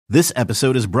This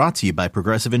episode is brought to you by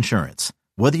Progressive Insurance.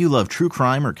 Whether you love true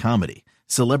crime or comedy,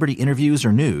 celebrity interviews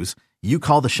or news, you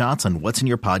call the shots on what's in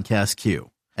your podcast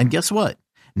queue. And guess what?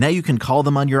 Now you can call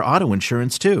them on your auto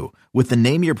insurance too with the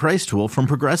Name Your Price tool from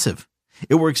Progressive.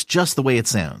 It works just the way it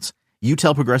sounds. You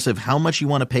tell Progressive how much you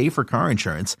want to pay for car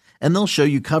insurance, and they'll show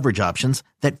you coverage options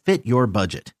that fit your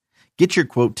budget. Get your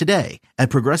quote today at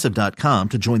Progressive.com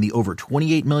to join the over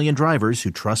 28 million drivers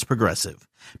who trust Progressive.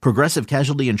 Progressive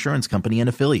Casualty Insurance Company and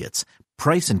Affiliates.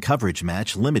 Price and coverage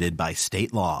match limited by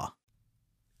state law.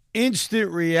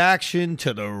 Instant reaction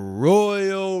to the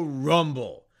Royal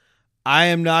Rumble. I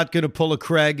am not going to pull a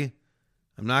Craig.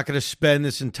 I'm not going to spend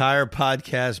this entire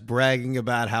podcast bragging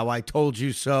about how I told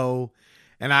you so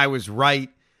and I was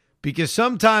right, because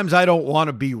sometimes I don't want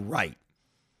to be right.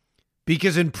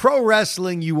 Because in pro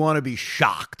wrestling, you want to be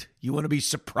shocked. You want to be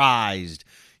surprised.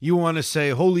 You want to say,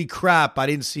 holy crap, I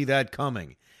didn't see that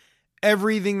coming.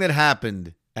 Everything that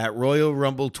happened at Royal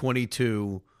Rumble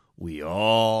 22, we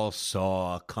all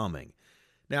saw coming.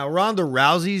 Now, Ronda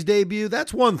Rousey's debut,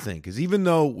 that's one thing, because even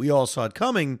though we all saw it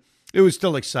coming, it was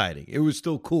still exciting. It was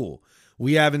still cool.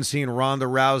 We haven't seen Ronda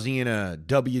Rousey in a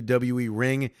WWE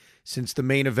ring since the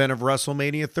main event of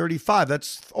WrestleMania 35.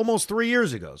 That's almost 3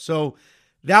 years ago. So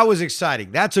that was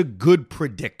exciting. That's a good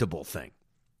predictable thing.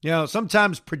 You know,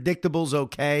 sometimes predictable's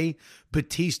okay.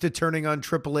 Batista turning on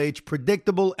Triple H,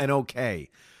 predictable and okay.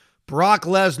 Brock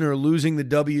Lesnar losing the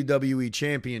WWE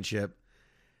Championship,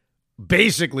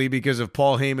 basically because of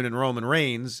Paul Heyman and Roman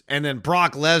Reigns, and then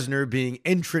Brock Lesnar being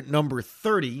entrant number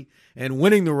 30 and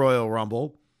winning the Royal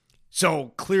Rumble,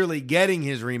 so clearly getting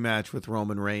his rematch with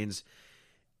Roman Reigns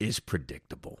is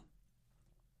predictable.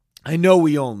 I know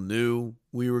we all knew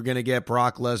we were going to get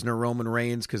Brock Lesnar, Roman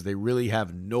Reigns, because they really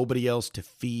have nobody else to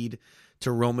feed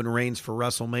to Roman Reigns for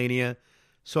WrestleMania.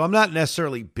 So I'm not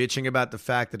necessarily bitching about the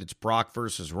fact that it's Brock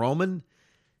versus Roman.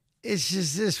 It's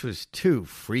just this was too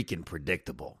freaking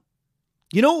predictable.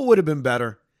 You know what would have been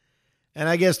better? And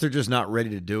I guess they're just not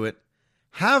ready to do it.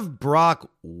 Have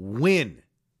Brock win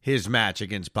his match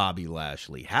against Bobby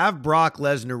Lashley. Have Brock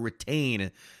Lesnar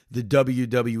retain the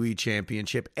WWE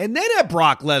Championship, and then have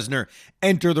Brock Lesnar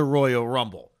enter the Royal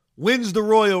Rumble. Wins the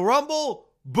Royal Rumble,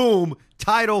 boom,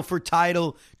 title for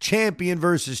title, champion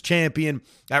versus champion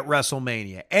at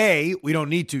WrestleMania. A, we don't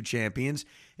need two champions,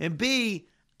 and B,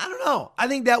 I don't know. I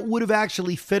think that would have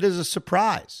actually fit as a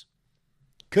surprise.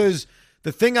 Because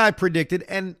the thing I predicted,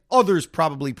 and others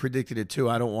probably predicted it too,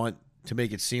 I don't want to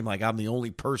make it seem like I'm the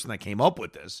only person that came up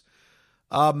with this.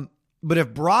 But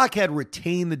if Brock had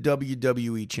retained the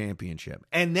WWE Championship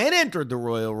and then entered the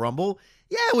Royal Rumble,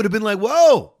 yeah, it would have been like,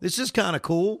 whoa, this is kind of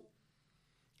cool.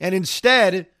 And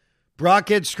instead, Brock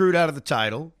gets screwed out of the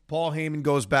title. Paul Heyman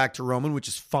goes back to Roman, which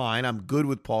is fine. I'm good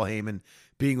with Paul Heyman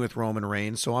being with Roman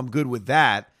Reigns, so I'm good with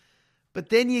that. But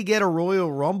then you get a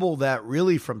Royal Rumble that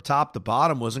really from top to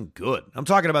bottom wasn't good. I'm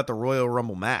talking about the Royal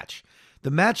Rumble match.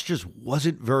 The match just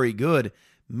wasn't very good,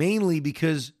 mainly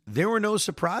because there were no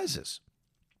surprises.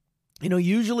 You know,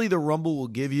 usually the Rumble will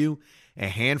give you a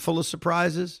handful of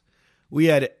surprises. We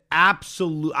had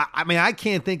absolute, I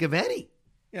can't think of any.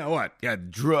 You know what? Yeah,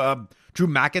 Drew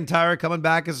McIntyre coming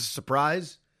back as a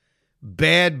surprise.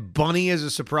 Bad Bunny as a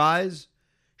surprise.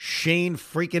 Shane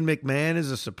freaking McMahon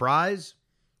as a surprise.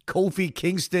 Kofi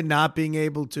Kingston not being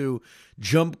able to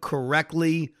jump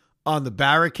correctly on the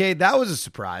barricade. That was a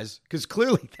surprise because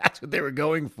clearly that's what they were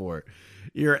going for.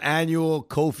 Your annual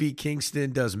Kofi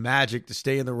Kingston does magic to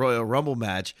stay in the Royal Rumble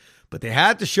match, but they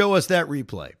had to show us that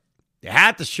replay. They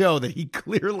had to show that he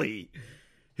clearly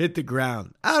hit the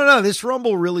ground. I don't know. This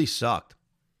Rumble really sucked.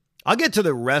 I'll get to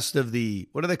the rest of the,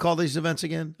 what do they call these events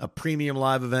again? A premium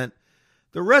live event.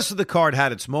 The rest of the card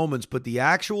had its moments, but the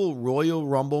actual Royal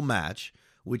Rumble match,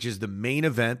 which is the main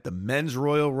event, the men's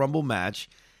Royal Rumble match,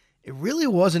 it really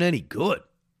wasn't any good.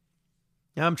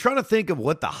 Now, I'm trying to think of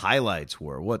what the highlights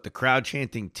were. What, the crowd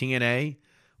chanting TNA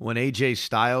when AJ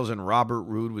Styles and Robert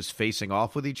Roode was facing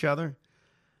off with each other?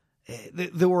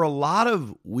 There were a lot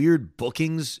of weird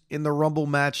bookings in the Rumble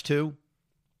match, too.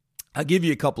 I'll give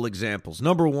you a couple examples.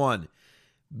 Number one,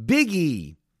 Big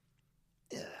E.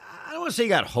 I don't want to say he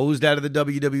got hosed out of the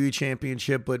WWE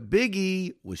Championship, but Big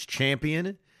E was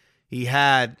champion. He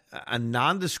had a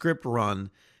nondescript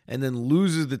run and then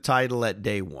loses the title at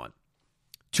day one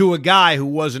to a guy who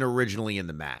wasn't originally in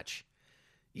the match.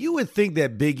 You would think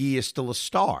that Big E is still a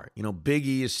star. You know, Big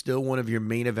E is still one of your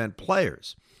main event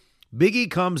players. Big E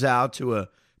comes out to a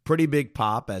pretty big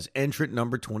pop as entrant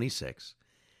number 26,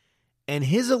 and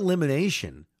his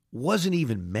elimination wasn't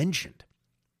even mentioned.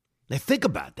 Now think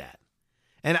about that.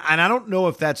 And I don't know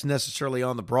if that's necessarily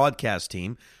on the broadcast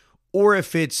team or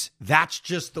if that's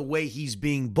just the way he's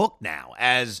being booked now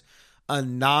as a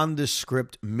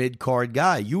nondescript mid-card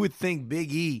guy. You would think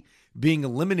Big E being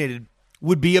eliminated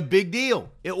would be a big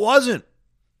deal. It wasn't.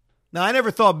 Now, I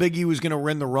never thought Big E was going to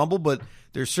win the Rumble, but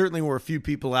there certainly were a few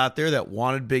people out there that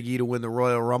wanted Big E to win the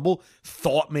Royal Rumble,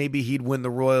 thought maybe he'd win the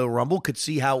Royal Rumble, could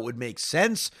see how it would make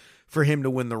sense for him to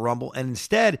win the Rumble, and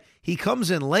instead, he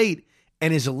comes in late,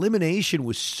 and his elimination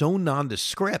was so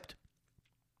nondescript.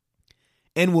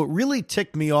 And what really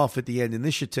ticked me off at the end, and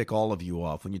this should tick all of you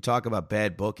off when you talk about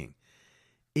bad booking,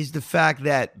 is the fact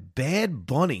that Bad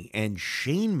Bunny and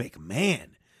Shane McMahon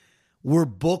were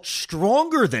booked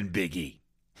stronger than Big E.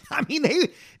 I mean,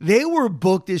 they were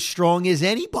booked as strong as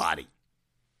anybody.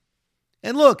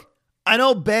 And look, I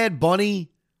know Bad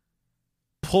Bunny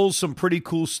pulls some pretty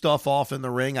cool stuff off in the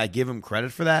ring. I give him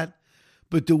credit for that.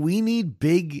 But do we need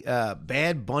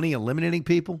Bad Bunny eliminating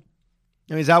people?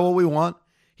 I mean, is that what we want?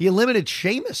 He eliminated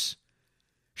Sheamus.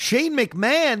 Shane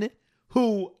McMahon,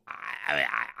 who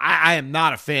I am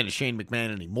not a fan of Shane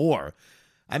McMahon anymore.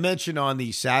 I mentioned on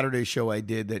the Saturday show I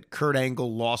did that Kurt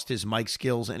Angle lost his mic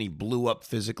skills and he blew up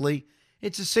physically.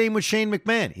 It's the same with Shane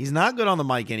McMahon. He's not good on the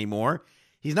mic anymore.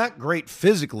 He's not great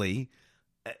physically.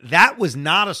 That was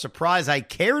not a surprise I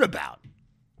cared about.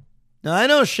 Now, I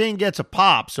know Shane gets a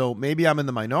pop, so maybe I'm in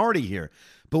the minority here.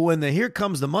 But when the Here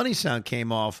Comes the Money sound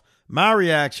came off, my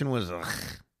reaction was, ugh,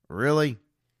 really?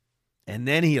 And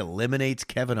then he eliminates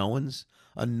Kevin Owens,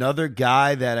 another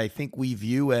guy that I think we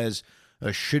view as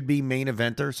a should-be main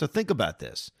eventer. So think about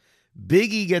this.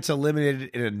 Big E gets eliminated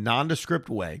in a nondescript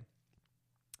way.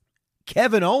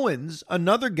 Kevin Owens,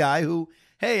 another guy who,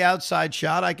 hey, outside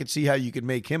shot, I could see how you could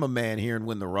make him a man here and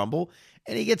win the Rumble.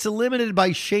 And he gets eliminated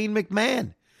by Shane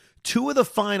McMahon. Two of the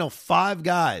final 5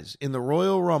 guys in the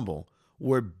Royal Rumble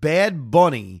were Bad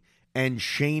Bunny and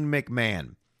Shane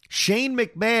McMahon. Shane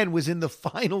McMahon was in the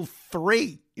final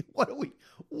 3. What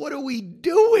are we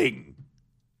doing?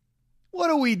 What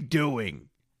are we doing?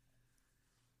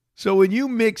 So when you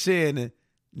mix in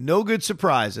no good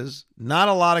surprises, not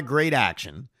a lot of great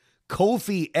action,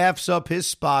 Kofi F's up his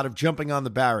spot of jumping on the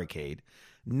barricade,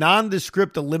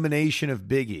 nondescript elimination of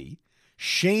Big E,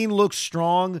 Shane looks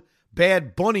strong,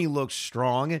 Bad Bunny looks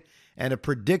strong, and a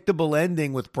predictable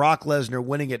ending with Brock Lesnar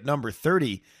winning at number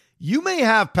 30, you may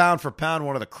have pound for pound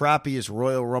one of the crappiest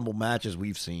Royal Rumble matches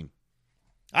we've seen.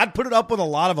 I'd put it up with a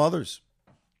lot of others.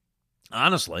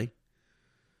 Honestly.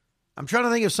 I'm trying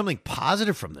to think of something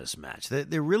positive from this match.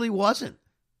 There really wasn't.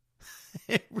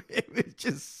 It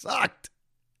just sucked.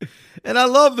 And I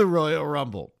love the Royal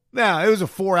Rumble. Now, it was a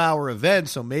 4-hour event,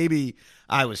 so maybe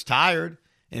I was tired,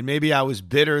 and maybe I was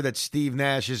bitter that Steve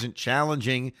Nash isn't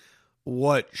challenging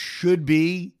what should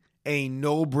be a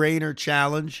no-brainer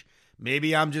challenge.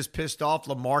 Maybe I'm just pissed off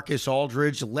LaMarcus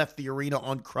Aldridge left the arena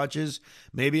on crutches.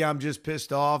 Maybe I'm just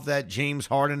pissed off that James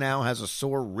Harden now has a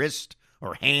sore wrist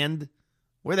or hand.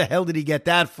 Where the hell did he get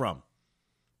that from?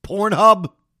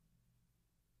 Pornhub?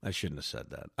 I shouldn't have said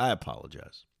that. I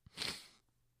apologize.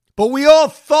 But we all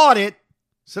thought it,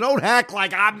 so don't act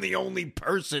like I'm the only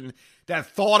person that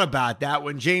thought about that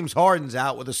when James Harden's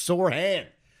out with a sore hand.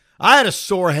 I had a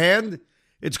sore hand.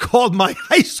 It's called my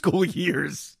high school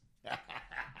years.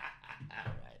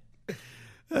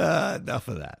 Enough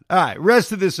of that. All right,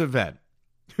 rest of this event.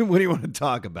 What do you want to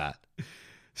talk about?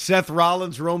 Seth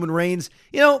Rollins, Roman Reigns.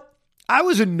 You know, I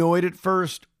was annoyed at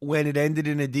first when it ended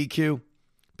in a DQ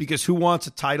because who wants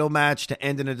a title match to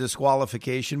end in a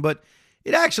disqualification? But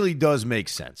it actually does make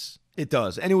sense. It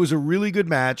does. And it was a really good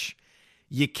match.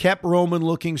 You kept Roman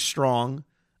looking strong.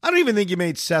 I don't even think you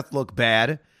made Seth look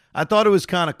bad. I thought it was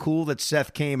kind of cool that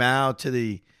Seth came out to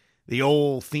the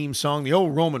old theme song, the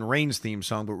old Roman Reigns theme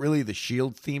song, but really the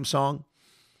Shield theme song.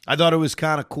 I thought it was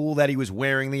kind of cool that he was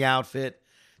wearing the outfit,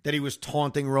 that he was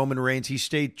taunting Roman Reigns. He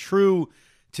stayed true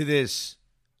to this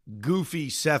goofy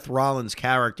Seth Rollins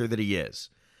character that he is.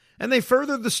 And they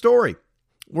furthered the story.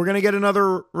 We're going to get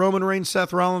another Roman Reigns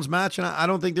Seth Rollins match, and I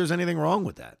don't think there's anything wrong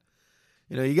with that.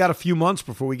 You know, you got a few months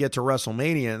before we get to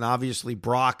WrestleMania, and obviously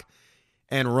Brock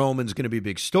and Roman's going to be a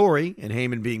big story, and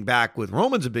Heyman being back with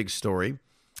Roman's a big story.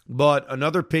 But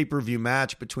another pay-per-view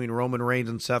match between Roman Reigns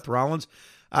and Seth Rollins,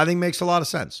 I think makes a lot of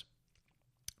sense.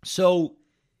 So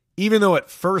even though at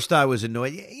first I was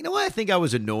annoyed, you know what I think I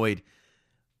was annoyed?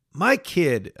 My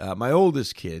kid, my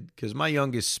oldest kid, because my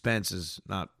youngest Spence is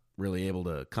not really able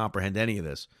to comprehend any of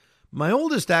this. My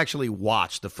oldest actually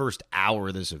watched the first hour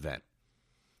of this event.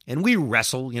 And we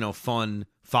wrestle, you know, fun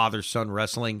father-son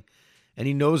wrestling. And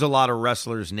he knows a lot of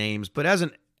wrestlers' names, but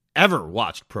hasn't ever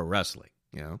watched pro wrestling,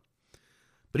 you know.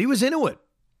 But he was into it.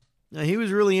 Now, he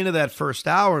was really into that first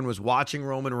hour and was watching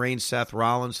Roman Reigns, Seth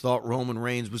Rollins, thought Roman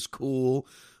Reigns was cool,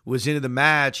 was into the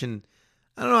match, and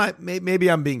I don't know, maybe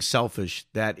I'm being selfish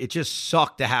that it just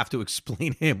sucked to have to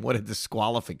explain to him what a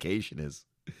disqualification is.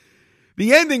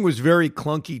 The ending was very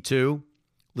clunky too.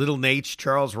 Little Nate's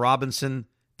Charles Robinson,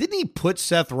 didn't he put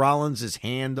Seth Rollins'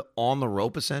 hand on the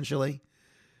rope essentially?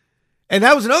 And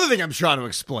that was another thing I'm trying to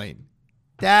explain.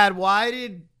 Dad, why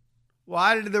did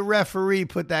the referee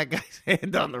put that guy's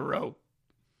hand on the rope?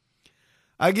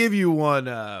 I'll give you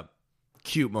one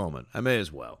cute moment. I may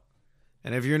as well.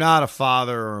 And if you're not a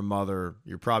father or a mother,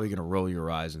 you're probably going to roll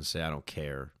your eyes and say, I don't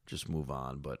care. Just move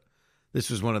on. But this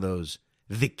was one of those,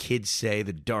 the kids say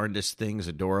the darndest things,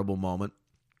 adorable moment.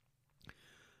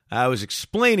 I was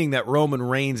explaining that Roman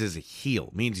Reigns is a heel,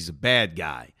 means he's a bad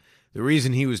guy. The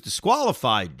reason he was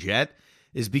disqualified, Jet,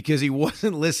 is because he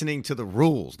wasn't listening to the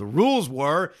rules. The rules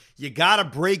were you got to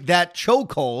break that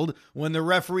chokehold when the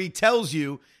referee tells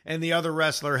you and the other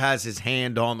wrestler has his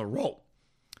hand on the rope.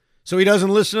 So he doesn't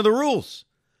listen to the rules.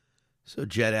 So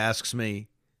Jet asks me,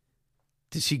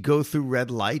 does he go through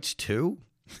red lights too?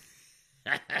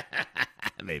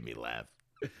 That made me laugh.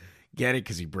 Get it?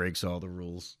 Because he breaks all the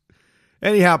rules.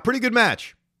 Anyhow, pretty good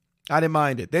match. I didn't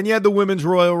mind it. Then you had the Women's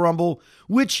Royal Rumble,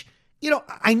 which,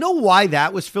 I know why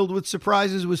that was filled with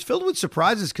surprises. It was filled with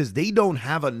surprises because they don't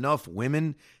have enough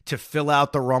women to fill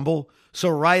out the Rumble. So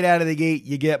right out of the gate,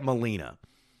 you get Melina.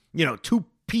 2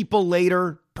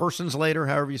 persons later,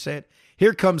 however you say it,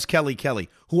 here comes Kelly Kelly,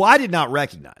 who I did not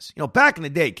recognize. Back in the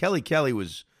day, Kelly Kelly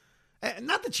was,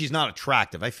 not that she's not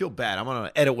attractive. I feel bad. I'm going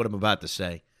to edit what I'm about to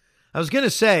say. I was going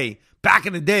to say, back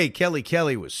in the day, Kelly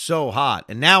Kelly was so hot,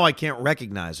 and now I can't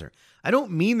recognize her. I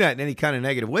don't mean that in any kind of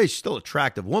negative way. She's still an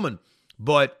attractive woman,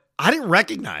 but I didn't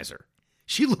recognize her.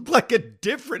 She looked like a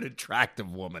different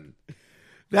attractive woman.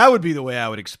 That would be the way I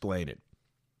would explain it.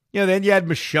 Then you had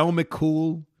Michelle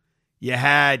McCool. You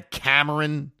had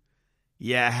Cameron.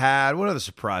 You had, what other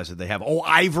surprise did they have? Oh,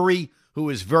 Ivory, who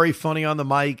is very funny on the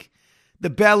mic. The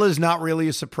Bella's not really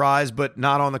a surprise, but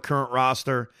not on the current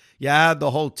roster. You had the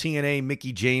whole TNA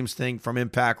Mickie James thing from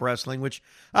Impact Wrestling, which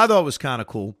I thought was kind of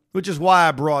cool, which is why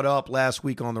I brought up last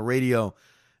week on the radio,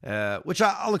 which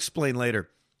I'll explain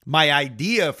later, my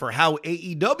idea for how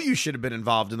AEW should have been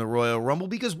involved in the Royal Rumble,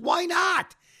 because why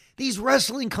not? These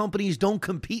wrestling companies don't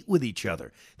compete with each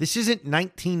other. This isn't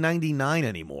 1999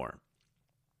 anymore.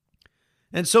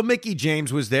 And so Mickie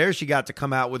James was there. She got to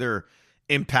come out with her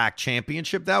Impact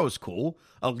Championship. That was cool.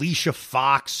 Alicia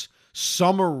Fox,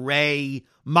 Summer Rae,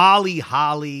 Molly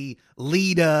Holly,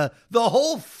 Lita. The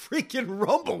whole freaking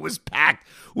Rumble was packed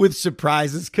with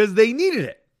surprises because they needed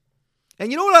it. And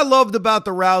you know what I loved about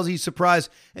the Rousey surprise?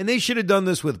 And they should have done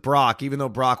this with Brock, even though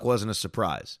Brock wasn't a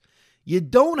surprise. You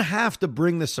don't have to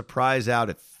bring the surprise out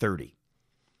at 30.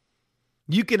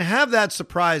 You can have that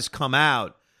surprise come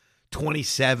out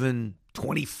 27,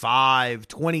 25,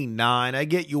 29. I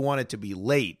get you want it to be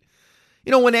late.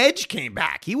 When Edge came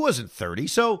back, he wasn't 30.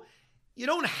 So you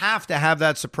don't have to have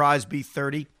that surprise be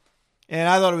 30. And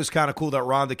I thought it was kind of cool that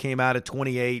Ronda came out at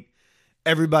 28.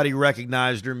 Everybody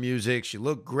recognized her music. She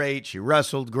looked great. She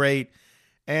wrestled great.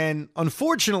 And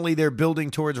unfortunately, they're building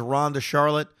towards Ronda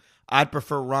Charlotte. I'd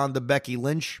prefer Ronda Becky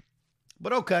Lynch,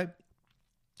 but okay,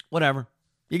 whatever.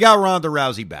 You got Ronda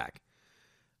Rousey back.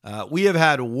 We have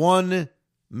had one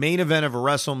main event of a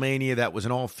WrestleMania that was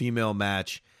an all-female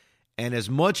match, and as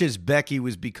much as Becky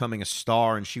was becoming a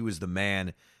star and she was the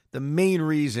man, the main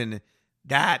reason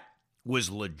that was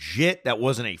legit, that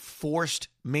wasn't a forced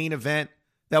main event,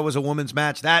 that was a women's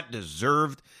match, that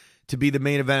deserved to be the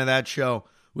main event of that show,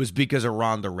 was because of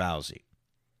Ronda Rousey.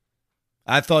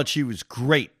 I thought she was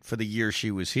great for the year she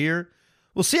was here.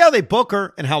 We'll see how they book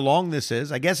her and how long this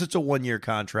is. I guess it's a 1-year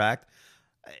contract.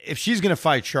 If she's going to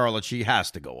fight Charlotte, she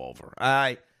has to go over.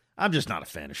 I'm just not a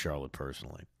fan of Charlotte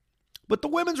personally. But the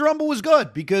Women's Rumble was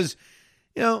good because,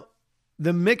 the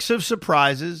mix of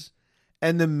surprises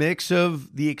and the mix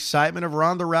of the excitement of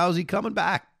Ronda Rousey coming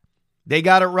back, they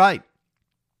got it right.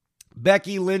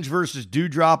 Becky Lynch versus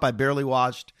Doudrop, I barely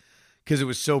watched, because it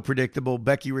was so predictable.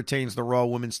 Becky retains the Raw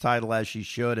Women's title as she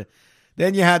should.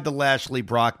 Then you had the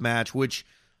Lashley-Brock match, which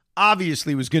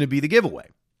obviously was going to be the giveaway.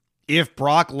 If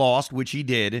Brock lost, which he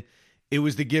did, it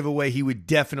was the giveaway he would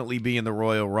definitely be in the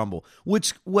Royal Rumble,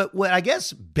 which what I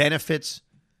guess benefits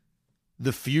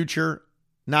the future.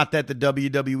 Not that the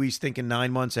WWE's thinking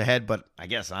 9 months ahead, but I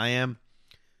guess I am.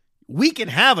 We can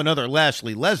have another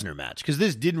Lashley-Lesnar match because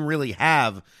this didn't really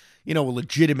have a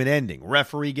legitimate ending.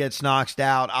 Referee gets knocked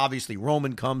out. Obviously,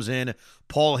 Roman comes in.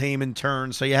 Paul Heyman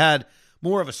turns. So you had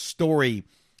more of a story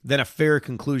than a fair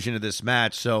conclusion to this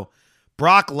match. So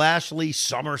Brock Lashley,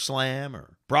 SummerSlam,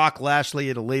 or Brock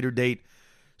Lashley at a later date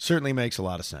certainly makes a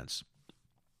lot of sense.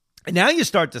 And now you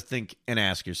start to think and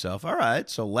ask yourself, all right,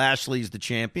 so Lashley's the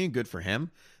champion. Good for him.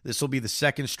 This will be the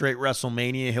second straight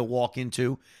WrestleMania he'll walk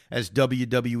into as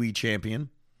WWE champion.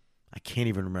 I can't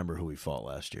even remember who he fought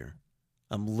last year.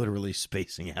 I'm literally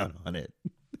spacing out on it.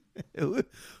 Who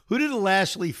did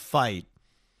Lashley fight?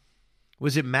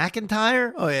 Was it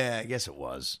McIntyre? Oh, yeah, I guess it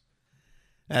was.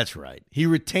 That's right. He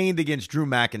retained against Drew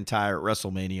McIntyre at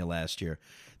WrestleMania last year.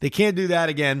 They can't do that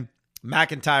again.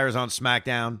 McIntyre's on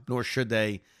SmackDown, nor should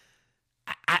they.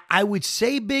 I would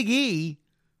say Big E,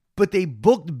 but they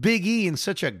booked Big E in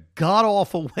such a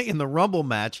god-awful way in the Rumble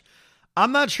match.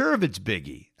 I'm not sure if it's Big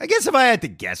E. I guess if I had to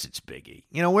guess, it's Big E.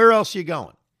 Where else are you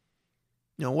going?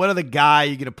 What other guy are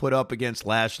you going to put up against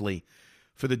Lashley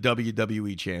for the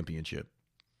WWE Championship?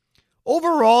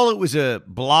 Overall, it was a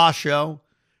blah show,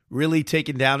 really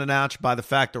taken down a notch by the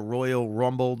fact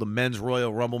the men's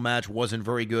Royal Rumble match wasn't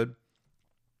very good.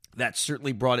 That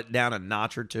certainly brought it down a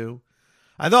notch or two.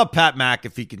 I thought Pat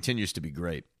McAfee continues to be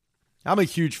great. I'm a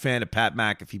huge fan of Pat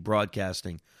McAfee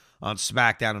broadcasting on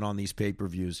SmackDown and on these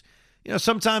pay-per-views.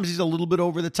 Sometimes he's a little bit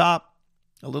over the top,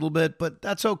 a little bit, but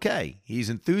that's okay. He's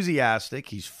enthusiastic.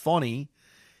 He's funny.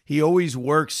 He always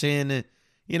works in,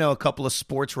 a couple of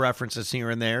sports references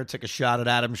here and there. Took a shot at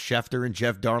Adam Schefter and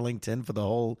Jeff Darlington for the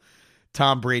whole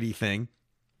Tom Brady thing.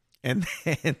 And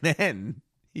then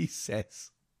he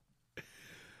says,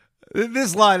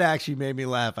 this line actually made me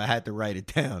laugh. I had to write it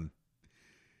down.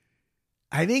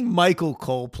 I think Michael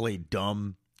Cole played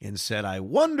dumb and said, I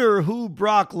wonder who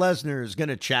Brock Lesnar is going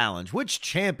to challenge. Which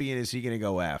champion is he going to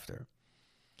go after?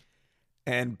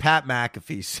 And Pat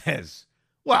McAfee says,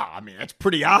 well, that's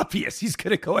pretty obvious. He's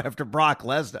going to go after Brock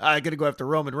Lesnar. I'm going to go after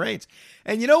Roman Reigns.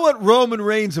 And you know what Roman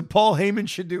Reigns and Paul Heyman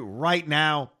should do right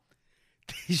now?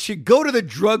 They should go to the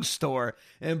drugstore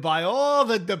and buy all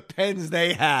the Depends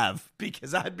they have,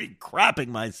 because I'd be crapping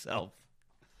myself.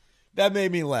 That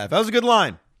made me laugh. That was a good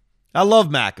line. I love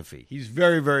McAfee. He's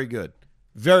very, very good.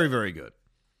 Very, very good.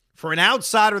 For an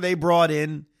outsider they brought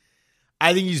in,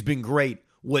 I think he's been great.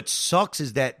 What sucks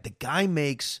is that the guy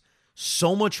makes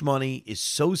so much money, is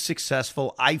so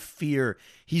successful. I fear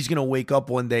he's going to wake up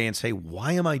one day and say,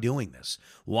 why am I doing this?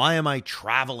 Why am I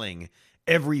traveling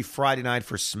every Friday night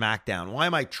for SmackDown? Why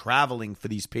am I traveling for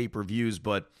these pay-per-views?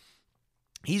 But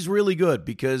he's really good,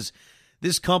 because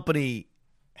this company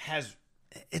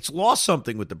it's lost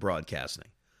something with the broadcasting.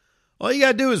 All you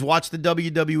got to do is watch the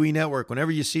WWE Network.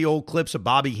 Whenever you see old clips of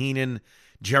Bobby Heenan,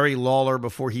 Jerry Lawler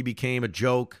before he became a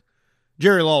joke.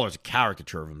 Jerry Lawler's a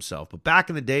caricature of himself, but back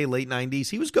in the day, late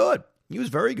 90s, he was good. He was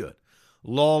very good.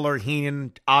 Lawler,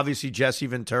 Heenan, obviously Jesse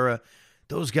Ventura.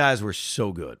 Those guys were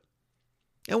so good.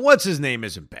 And what's his name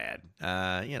isn't bad.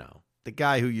 The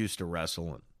guy who used to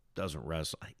wrestle and doesn't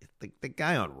wrestle. The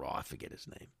guy on Raw, I forget his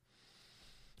name.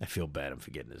 I feel bad I'm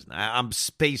forgetting his name. I'm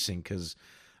spacing because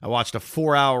I watched a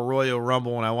 4-hour Royal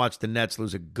Rumble and I watched the Nets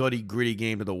lose a gritty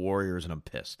game to the Warriors, and I'm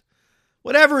pissed.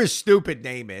 Whatever his stupid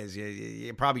name is,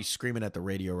 you're probably screaming at the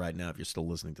radio right now if you're still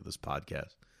listening to this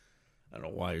podcast. I don't know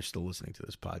why you're still listening to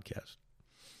this podcast.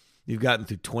 You've gotten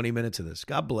through 20 minutes of this.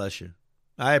 God bless you.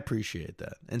 I appreciate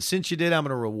that. And since you did, I'm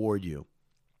going to reward you.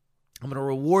 I'm going to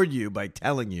reward you by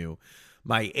telling you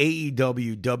my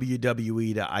AEW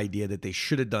WWE idea that they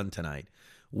should have done tonight,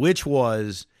 which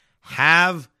was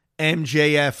have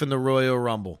MJF in the Royal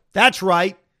Rumble. That's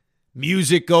right.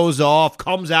 Music goes off,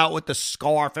 comes out with the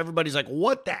scarf. Everybody's like,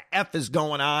 what the F is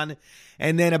going on?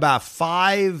 And then about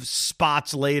 5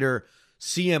 spots later,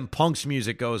 CM Punk's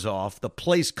music goes off. The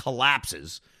place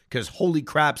collapses because holy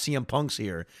crap, CM Punk's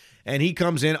here. And he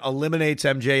comes in, eliminates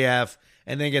MJF,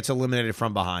 and then gets eliminated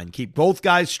from behind. Keep both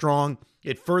guys strong.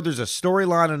 It furthers a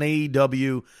storyline on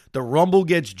AEW. The Rumble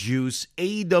gets juice.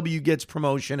 AEW gets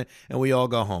promotion, and we all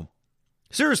go home.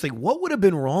 Seriously, what would have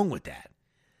been wrong with that?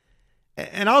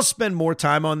 And I'll spend more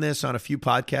time on this on a few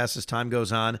podcasts as time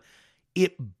goes on.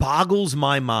 It boggles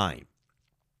my mind.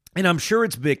 And I'm sure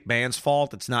it's McMahon's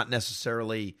fault. It's not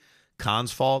necessarily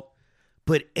Khan's fault.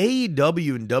 But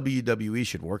AEW and WWE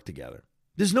should work together.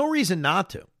 There's no reason not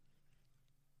to.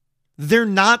 They're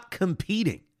not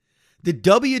competing. The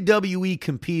WWE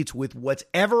competes with what's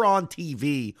ever on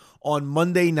TV on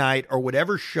Monday night or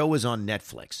whatever show is on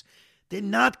Netflix. They're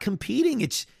not competing.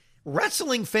 It's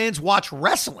wrestling fans watch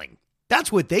wrestling.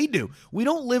 That's what they do. We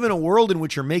don't live in a world in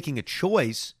which you're making a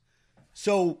choice.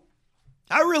 So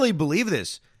I really believe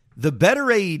this. The better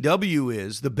AEW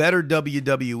is, the better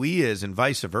WWE is, and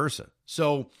vice versa.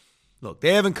 So, look,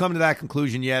 they haven't come to that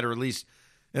conclusion yet, or at least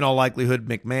in all likelihood,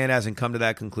 McMahon hasn't come to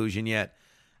that conclusion yet.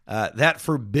 That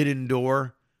forbidden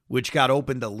door, which got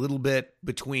opened a little bit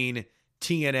between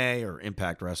TNA or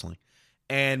Impact Wrestling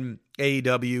and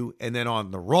AEW. And then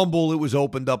on the Rumble, it was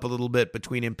opened up a little bit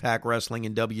between Impact Wrestling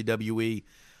and WWE.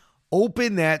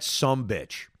 Open that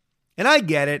sumbitch. And I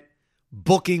get it.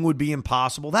 Booking would be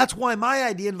impossible. That's why my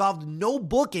idea involved no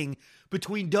booking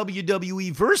between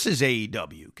WWE versus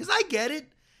AEW. Because I get it.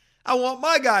 I want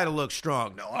my guy to look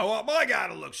strong. No, I want my guy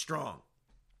to look strong.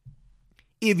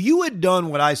 If you had done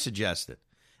what I suggested,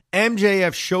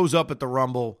 MJF shows up at the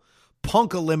Rumble,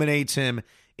 Punk eliminates him,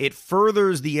 it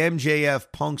furthers the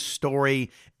MJF Punk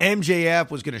story. MJF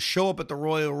was going to show up at the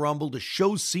Royal Rumble to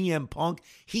show CM Punk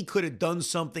he could have done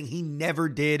something he never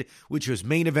did, which was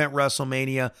main event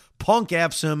WrestleMania. Punk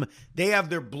F's him. They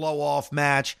have their blow-off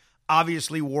match.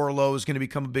 Obviously, Wardlow is going to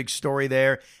become a big story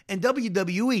there. And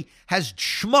WWE has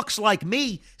schmucks like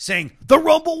me saying, the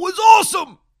Rumble was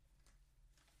awesome!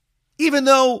 Even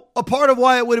though a part of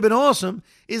why it would have been awesome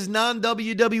is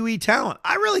non-WWE talent.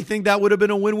 I really think that would have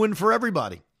been a win-win for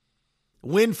everybody.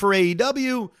 Win for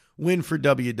AEW, win for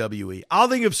WWE. I'll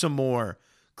think of some more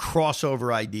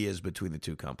crossover ideas between the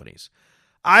two companies.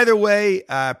 Either way,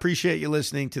 I appreciate you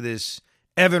listening to this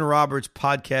Evan Roberts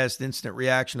podcast instant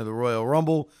reaction to the Royal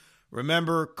Rumble.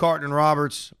 Remember, Carton and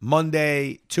Roberts,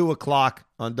 Monday, 2 o'clock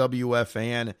on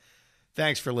WFAN.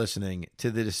 Thanks for listening to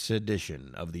this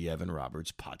edition of the Evan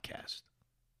Roberts podcast.